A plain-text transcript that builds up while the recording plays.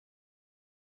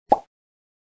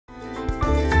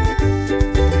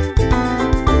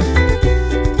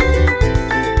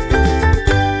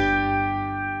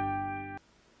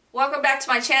back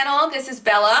to my channel. This is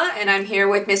Bella and I'm here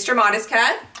with Mr. Modest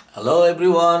Cat. Hello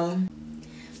everyone.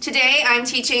 Today I'm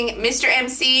teaching Mr.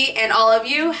 MC and all of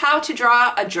you how to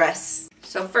draw a dress.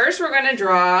 So first we're going to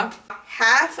draw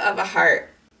half of a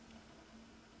heart.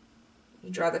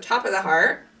 You draw the top of the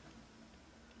heart,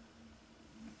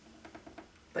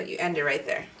 but you end it right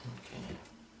there. Okay.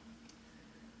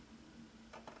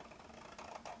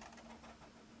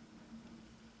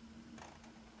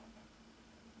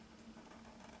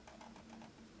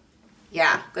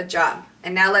 Yeah, good job.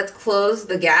 And now let's close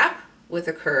the gap with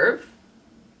a curve.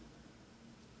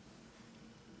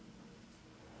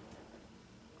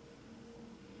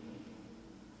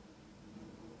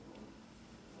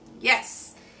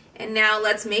 Yes. And now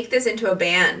let's make this into a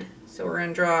band. So we're going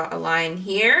to draw a line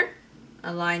here,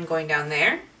 a line going down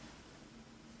there.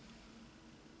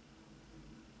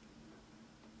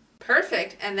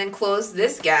 Perfect. And then close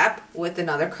this gap with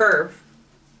another curve.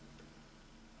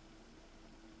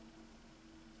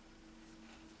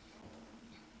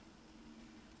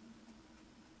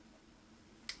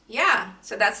 Yeah,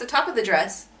 so that's the top of the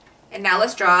dress. And now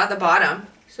let's draw the bottom.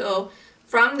 So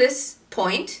from this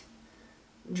point,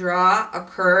 draw a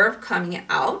curve coming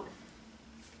out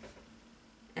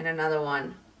and another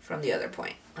one from the other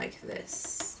point, like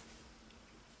this.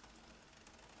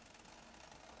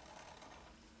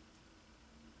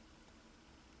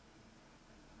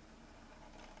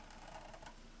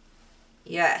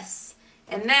 Yes.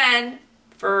 And then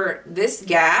for this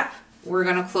gap, we're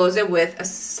going to close it with a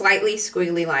slightly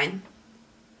squiggly line.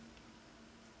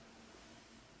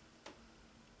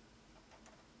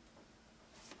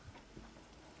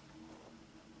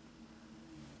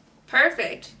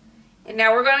 Perfect. And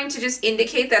now we're going to just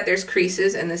indicate that there's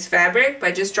creases in this fabric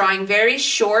by just drawing very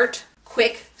short,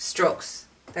 quick strokes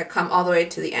that come all the way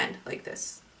to the end, like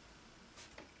this.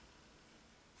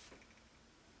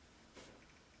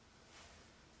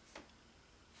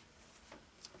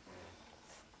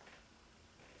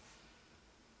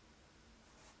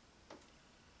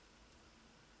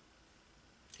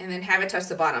 And then have it touch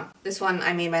the bottom. This one,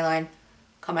 I made my line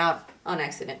come out on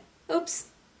accident. Oops.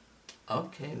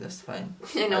 Okay, that's fine.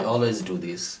 I know. I always do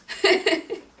this.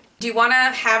 Do you want to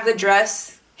have the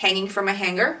dress hanging from a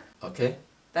hanger? Okay.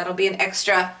 That'll be an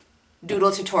extra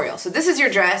doodle tutorial. So this is your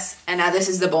dress, and now this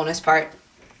is the bonus part.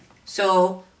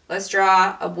 So let's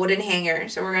draw a wooden hanger.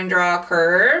 So we're going to draw a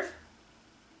curve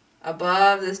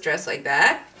above this dress like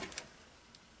that.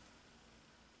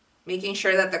 Making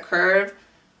sure that the curve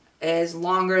is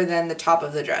longer than the top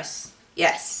of the dress.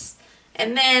 Yes.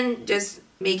 And then just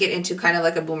make it into kind of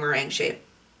like a boomerang shape.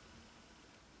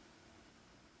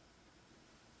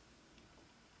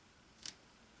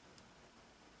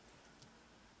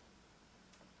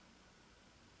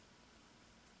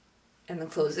 And then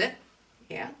close it,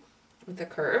 yeah, with a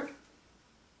curve.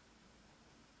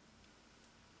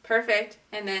 Perfect.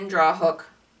 And then draw a hook.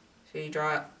 So you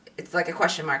draw, it's like a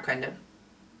question mark kind of.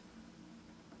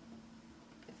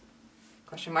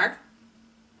 Question mark.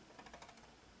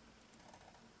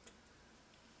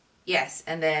 Yes,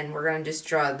 and then we're going to just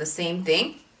draw the same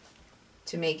thing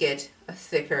to make it a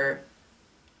thicker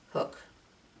hook.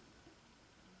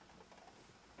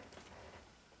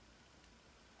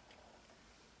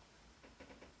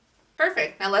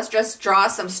 Perfect. Now let's just draw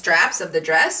some straps of the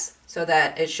dress so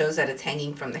that it shows that it's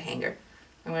hanging from the hanger.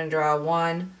 I'm going to draw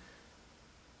one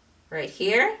right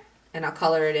here, and I'll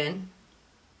color it in,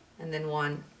 and then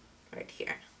one right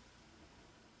here.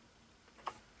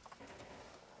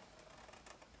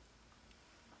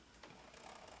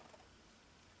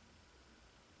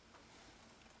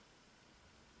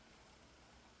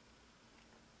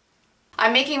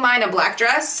 I'm making mine a black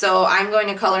dress, so I'm going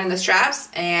to color in the straps,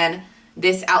 and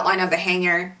this outline of the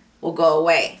hanger will go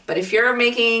away. But if you're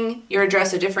making your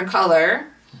dress a different color,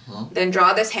 then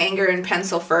draw this hanger in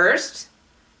pencil first,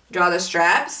 draw the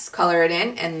straps, color it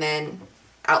in, and then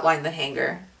outline the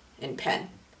hanger in pen.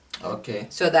 Okay.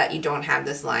 So that you don't have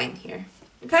this line here.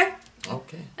 Okay?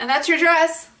 Okay. And that's your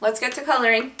dress. Let's get to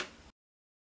coloring.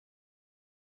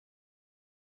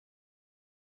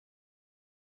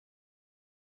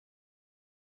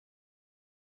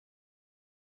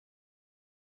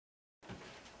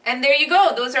 And there you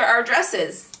go. Those are our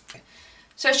dresses.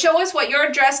 So show us what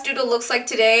your dress doodle looks like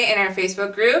today in our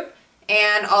Facebook group,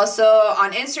 and also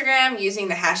on Instagram using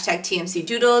the hashtag TMC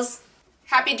Doodles.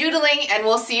 Happy doodling, and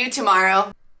we'll see you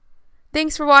tomorrow.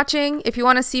 Thanks for watching. If you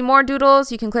want to see more doodles,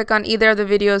 you can click on either of the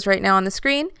videos right now on the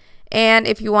screen. And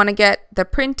if you want to get the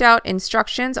printout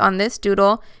instructions on this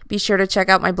doodle, be sure to check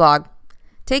out my blog.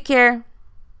 Take care.